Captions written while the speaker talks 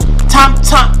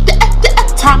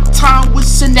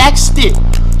it.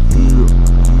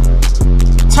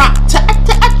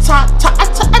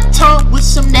 Time with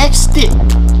some next it.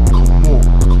 Come on.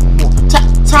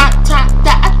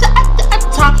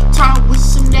 Time with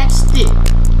some next it.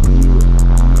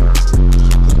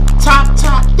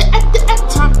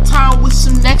 Time with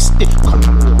some next it. Come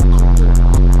on.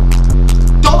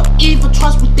 Don't even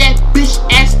trust with that bitch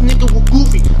ass nigga with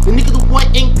Goofy. The nigga the one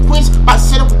in Queens, about to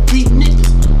set up with 3 niggas.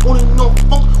 Only no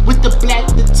funk with the black,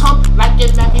 the tongue, like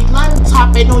a Maggie London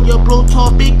top. Ain't on your blow to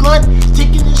a big gun.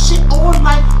 Taking this shit all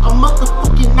like a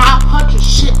motherfucking 900.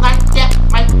 Shit like that,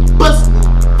 like buzzing in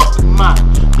the fucking mind.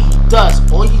 He does.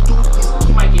 All he do is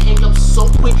he might get hang up so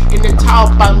quick in the tower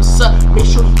by himself. Make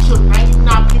sure he kill 99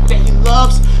 people that he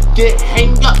loves. Get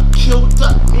hang up, killed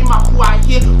up. Me and my crew out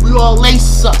here, we all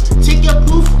lace up. Take your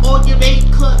proof or your rate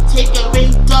cut. Take a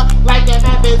rate up like a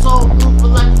rabbit's on roof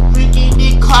like freaking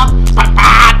it clock.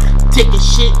 Taking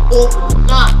shit over the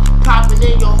nine. Popping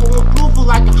in your whole approval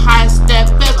like a high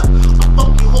staff ever. I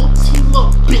fuck your whole team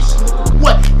up, bitch. Nigga,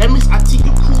 what? That means I take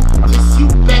your crew, diss you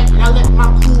back, and I let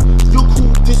my crew, your crew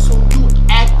diss on you.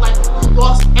 Act like you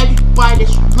lost everybody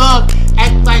that you love.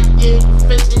 Act like you're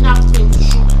defending out things to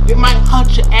shoot. They might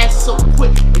hunt your ass up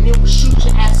quick, and then we'll shoot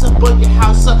your ass up, burn your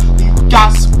house up. You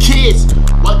got some kids.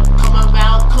 What come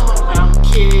around,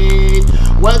 kid.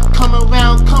 What come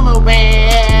around,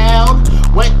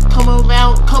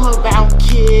 What come around,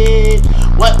 kid.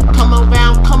 What come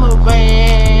around,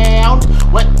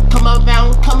 What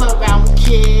come around,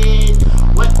 kid.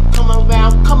 What come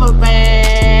around,